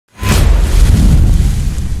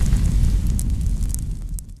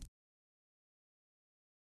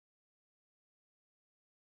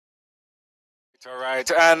All right,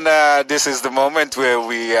 and this is the moment where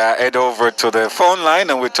we head over to the phone line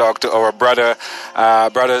and we talk to our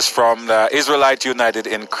brothers from the Israelite United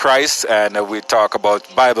in Christ, and we talk about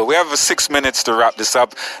Bible. We have 6 minutes to wrap this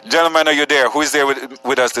up. Gentlemen, are you there? Who is there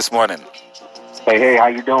with us this morning? Hey, how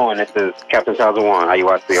you doing? This is Captain Sazawan,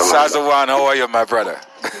 I.U.I.C. Sazawan, how are you, my brother?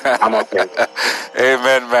 I'm okay.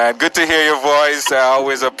 Amen, man. Good to hear your voice.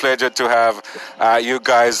 Always a pleasure to have you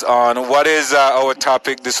guys on. What is our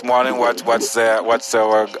topic this morning? What's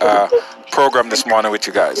our program this morning with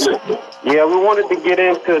you guys? Yeah, we wanted to get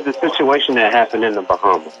into the situation that happened in the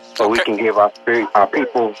Bahamas, so we can give our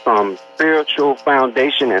people some spiritual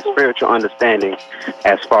foundation and spiritual understanding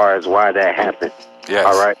as far as why that happened. Yes.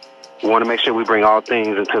 All right. We want to make sure we bring all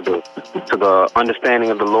things into the understanding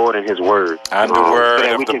of the Lord and His Word, and the Word so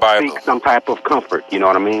that we of the can Bible. Seek some type of comfort. You know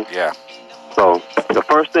what I mean? Yeah. So the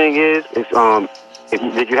first thing is did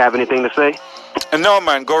you have anything to say? No,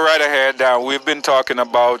 man. Go right ahead. We've been talking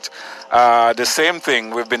about the same thing.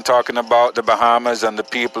 We've been talking about the Bahamas and the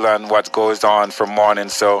people and what goes on from morning.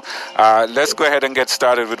 So let's go ahead and get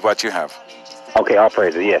started with what you have. Okay, I'll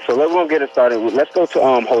praise it. Yeah. So we'll get it started. Let's go to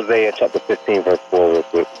Hosea chapter 15 verse 4 real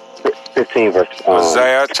quick. 15 verse.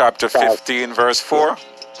 Hosea chapter 15 verse 4.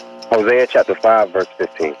 Hosea chapter 5 verse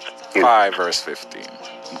 15. 5 verse 15.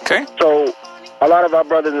 Okay. So a lot of our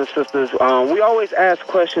brothers and sisters, we always ask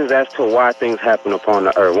questions as to why things happen upon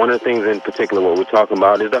the earth. One of the things in particular what we're talking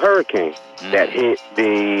about is the hurricane that hit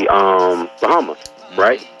the Bahamas,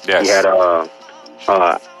 right? Yes. You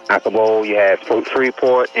had Acapulco, you had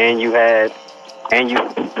Freeport, and you had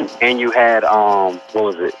what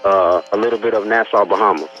was it? A little bit of Nassau,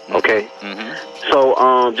 Bahamas. Okay.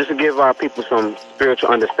 So just to give our people some spiritual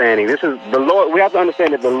understanding, this is the Lord. We have to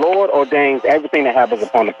understand that the Lord ordains everything that happens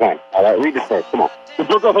upon the planet. All right, read this first. Come on. The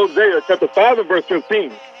book of Hosea, chapter 5 and verse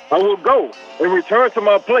 15. I will go and return to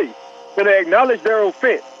my place, for they acknowledge their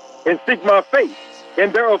offense and seek my face.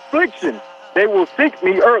 In their affliction, they will seek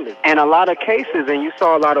me early. And a lot of cases, and you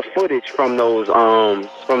saw a lot of footage from those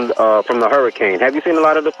from the hurricane. Have you seen a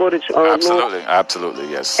lot of the footage? Absolutely, Lord?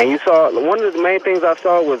 absolutely, yes. And you saw one of the main things I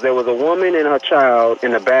saw was there was a woman and her child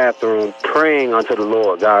in the bathroom praying unto the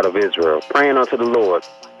Lord God of Israel, praying unto the Lord,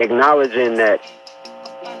 acknowledging that.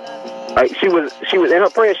 She was in her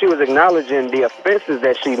prayer. She was acknowledging the offenses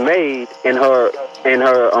that she made in her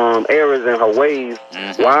errors and her ways.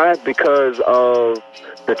 Why? Because of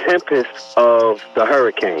the tempest of the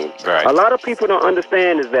hurricane. Right. A lot of people don't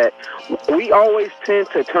understand is that we always tend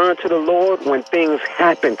to turn to the Lord when things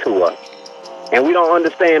happen to us. And we don't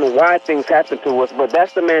understand why things happen to us, but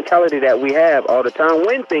that's the mentality that we have all the time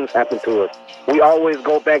when things happen to us. We always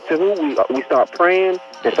go back to who? We start praying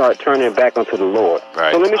and start turning back unto the Lord.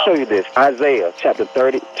 Right. So let me show you this. Isaiah chapter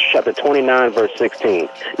 29, verse 16.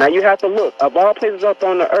 Now you have to look. Of all places up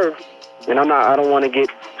on the earth, and I don't want to get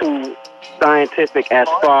too scientific as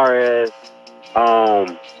far as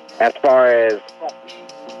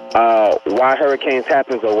why hurricanes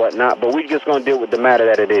happens or whatnot, but we're just going to deal with the matter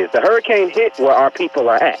that it is. The hurricane hit where our people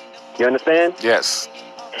are at. You understand? Yes.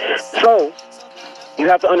 So you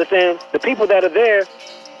have to understand the people that are there.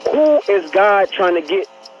 Who is God trying to get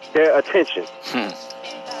their attention?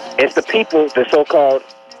 It's the people, the so-called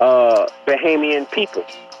Bahamian people,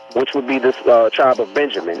 which would be this tribe of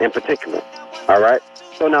Benjamin in particular. All right?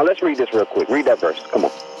 So now let's read this real quick. Read that verse. Come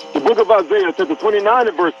on. The book of Isaiah, chapter 29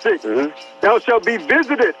 and verse 6. Thou shalt be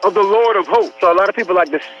visited of the Lord of hosts. So a lot of people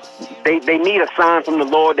like this, they need a sign from the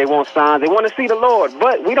Lord. They want signs. They want to see the Lord.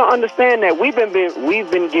 But we don't understand that we've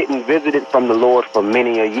been getting visited from the Lord for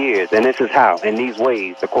many a years. And this is how, in these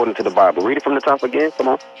ways, according to the Bible. Read it from the top again. Come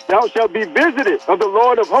on. Thou shalt be visited of the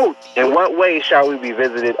Lord of hosts. In what way shall we be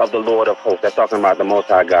visited of the Lord of hosts? That's talking about the Most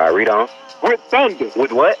High God. Read on. With thunder.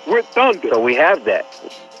 With what? With thunder. So we have that.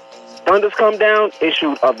 Thunders come down,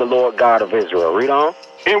 issued of the Lord God of Israel. Read on.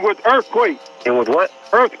 And with earthquakes. And with what?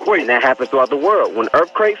 Earthquakes. And that happens throughout the world. When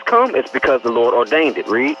earthquakes come, it's because the Lord ordained it.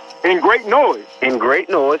 Read. And great noise. And great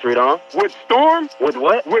noise. Read on. With storm. With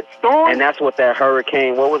what? With storm. And that's what that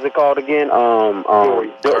hurricane, what was it called again?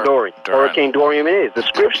 Dorian. Hurricane Dorian is. The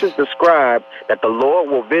scriptures describe that the Lord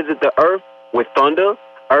will visit the earth with thunder,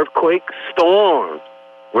 earthquake, storms.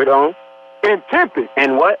 Read on. And tempest.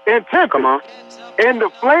 And what? And tempest. Come on. And the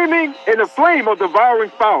flame of devouring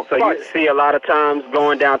fire. So you see a lot of times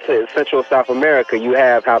going down to Central South America, you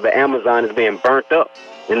have how the Amazon is being burnt up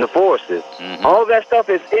in the forests. All that stuff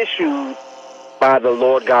is issued by the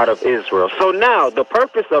Lord God of Israel. So now the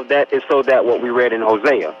purpose of that is so that what we read in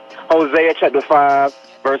Hosea chapter 5,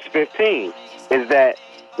 verse 15, is that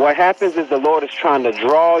what happens is the Lord is trying to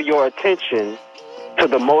draw your attention to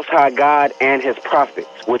the Most High God and His prophets,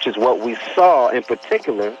 which is what we saw in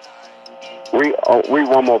particular Read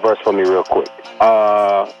one more verse for me real quick.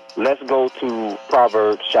 Let's go to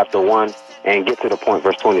Proverbs chapter 1 and get to the point,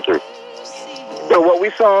 verse 23. So what we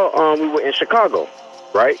saw, we were in Chicago,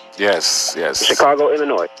 right? Yes. Chicago,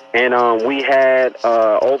 Illinois. And we had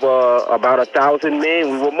over about 1,000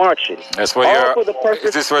 men. We were marching. This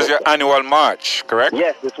was your annual march, correct?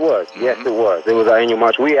 Yes, this was. Yes, it was. It was our annual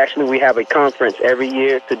march. We have a conference every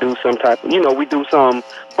year to do some type of, we do some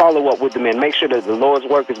follow-up with the men, make sure that the Lord's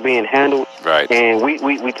work is being handled. Right. And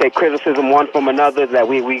we take criticism one from another that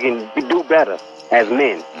we can do better as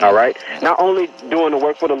men, all right? Not only doing the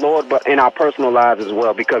work for the Lord, but in our personal lives as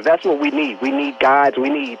well, because that's what we need. We need guides. We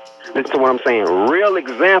need, listen to what I'm saying, real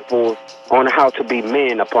examples on how to be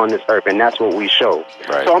men upon this earth, and that's what we show.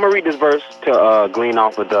 Right. So I'm going to read this verse to glean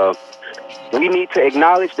off of we need to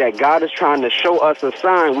acknowledge that God is trying to show us a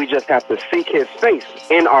sign. We just have to seek his face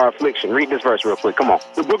in our affliction. Read this verse real quick. Come on.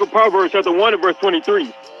 The book of Proverbs, chapter 1 and verse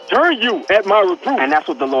 23. Turn you at my reproof. And that's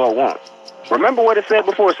what the Lord wants. Remember what it said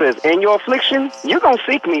before. It says, in your affliction, you're going to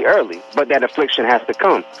seek me early, but that affliction has to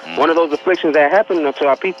come. One of those afflictions that happened to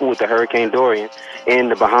our people with the Hurricane Dorian in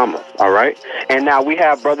the Bahamas, all right? And now we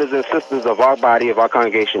have brothers and sisters of our body, of our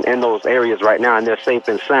congregation in those areas right now, and they're safe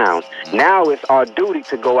and sound. Now it's our duty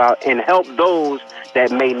to go out and help those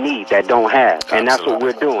that may need, that don't have. And that's what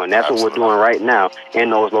we're doing. That's what we're doing right now in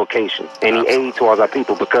those locations. Any aid towards our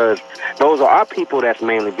people, because those are our people that's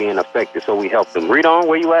mainly being affected, so we help them. Read on.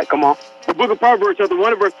 Where you at? Come on. The book of Proverbs, chapter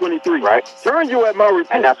 1 and verse 23. Right. Turn you at my reproof.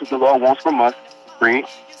 And that's what the Lord wants from us. Read.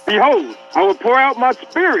 Behold, I will pour out my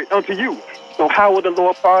spirit unto you. So how will the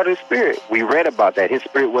Lord pour out his spirit? We read about that. His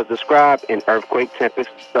spirit was described in earthquake,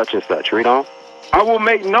 tempest, such and such. Read on. I will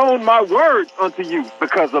make known my words unto you.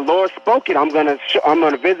 Because the Lord spoke it. I'm gonna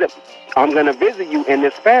visit you in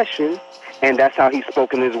this fashion, and that's how he's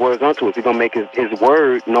spoken his words unto us. He's gonna make his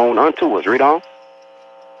word known unto us. Read on.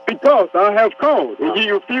 Because I have called, and ye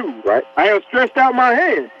refused. Right. I have stretched out my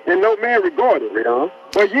hand, and no man regarded. Read on.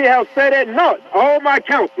 But ye have set at naught all my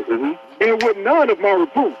counsel, and with none of my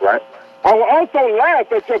reproof. Right. I will also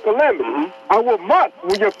laugh at your calamity. I will mock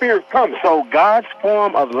when your fears come. So God's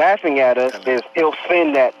form of laughing at us is he'll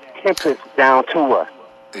send that tempest down to us.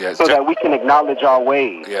 Yes, so that we can acknowledge our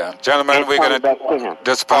ways. Yeah. Gentlemen, we're going to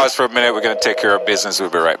just pause for a minute. We're going to take care of business. We'll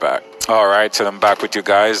be right back. All right, so I'm back with you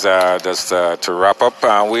guys. Just to wrap up,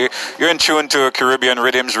 you're in tune to Caribbean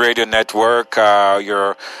Rhythms Radio Network.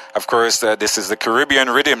 Of course, this is the Caribbean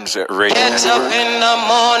Rhythms Radio Network. Up in the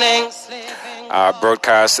morning,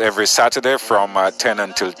 broadcast every Saturday from 10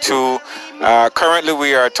 until 2. Currently,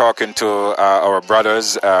 we are talking to our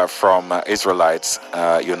brothers from Israelites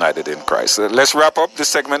United in Christ. Let's wrap up this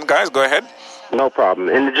segment, guys. Go ahead. No problem.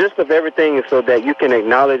 And the gist of everything is so that you can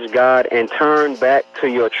acknowledge God and turn back to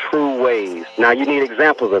your true ways. Now, you need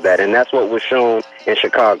examples of that, and that's what was shown in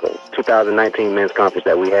Chicago, 2019 men's conference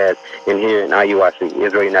that we had here in I.U.I.C,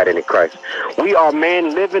 Israel United in Christ. We are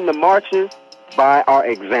men living the marches by our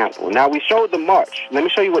example. Now, we showed the march. Let me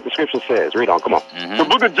show you what the scripture says. Read on. Come on. The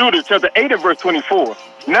book of Judah, chapter 8 and verse 24.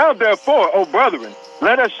 Now, therefore, O brethren,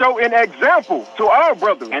 let us show an example to our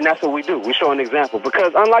brethren. And that's what we do. We show an example.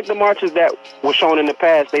 Because unlike the marches that were shown in the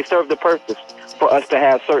past, they serve the purpose for us to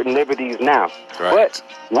have certain liberties now. Right. But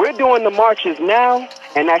we're doing the marches now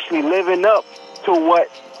and actually living up to what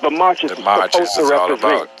the marches is supposed to represent.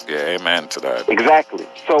 All about. Yeah, amen to that. Exactly.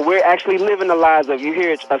 So we're actually living the lives of, you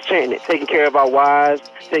hear us chanting it, taking care of our wives,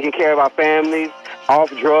 taking care of our families, off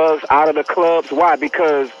drugs, out of the clubs. Why?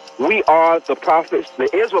 Because we are the prophets, the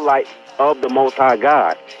Israelites of the Most High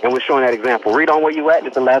God. And we're showing that example. Read on where you at.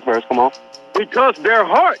 It's the last verse. Come on. Because their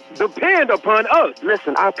hearts depend upon us.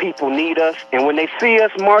 Listen, our people need us. And when they see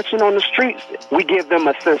us marching on the streets, we give them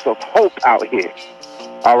a sense of hope out here.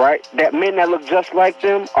 All right? That men that look just like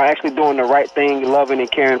them are actually doing the right thing, loving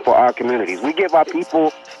and caring for our communities. We give our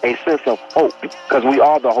people a sense of hope because we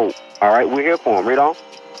are the hope. All right? We're here for them. Read on.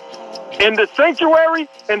 In the sanctuary,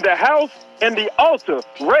 in the house, and the altar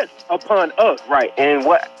rest upon us. Right. And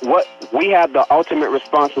what we have the ultimate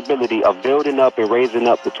responsibility of building up and raising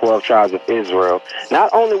up the 12 tribes of Israel, not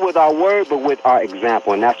only with our word, but with our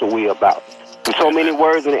example. And that's what we're about. With so many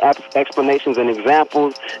words and explanations and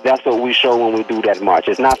examples, that's what we show when we do that march.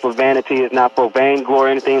 It's not for vanity. It's not for vainglory or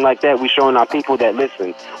anything like that. We're showing our people that,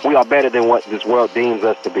 listen, we are better than what this world deems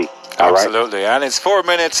us to be. All Absolutely. Right? And it's 4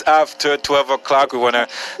 minutes after 12 o'clock. We want to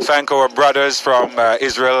thank our brothers from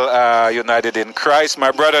Israel United in Christ.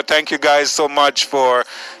 My brother, thank you guys so much for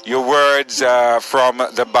your words from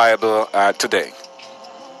the Bible today.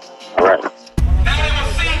 All right. Now they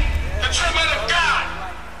will see the true men of God.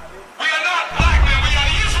 We are not black men, we are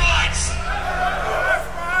the Israelites. That's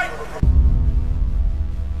right.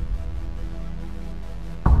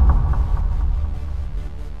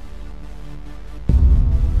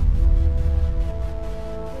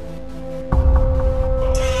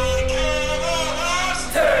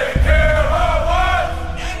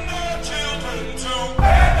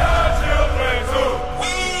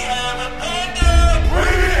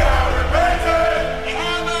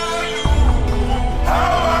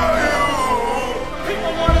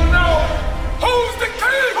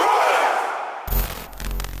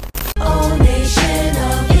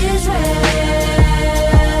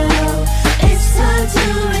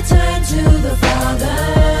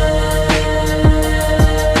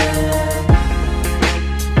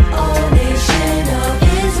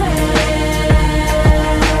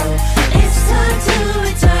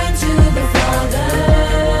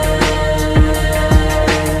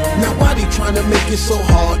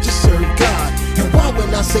 just serve God. And why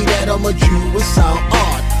when I say that I'm a Jew, it sound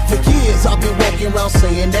odd? For years I've been walking around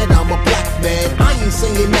saying that I'm a black man. I ain't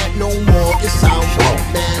saying that no more, it sound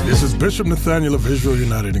wrong, man. This is Bishop Nathaniel of Israel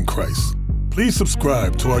United in Christ. Please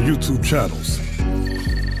subscribe to our YouTube channels.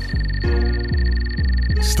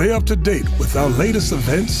 Stay up to date with our latest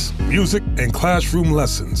events, music, and classroom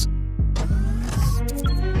lessons.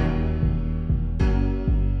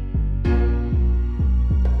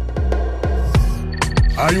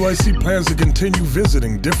 IUIC plans to continue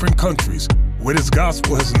visiting different countries where this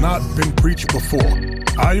gospel has not been preached before.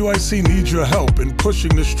 IUIC needs your help in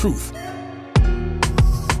pushing this truth.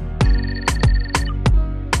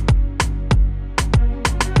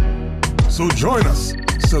 So join us.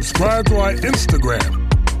 Subscribe to our Instagram,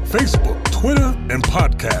 Facebook, Twitter, and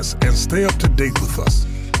podcasts, and stay up to date with us.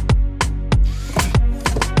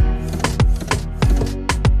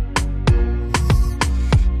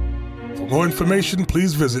 For more information,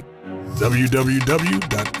 please visit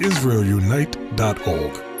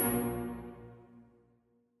www.israelunite.org.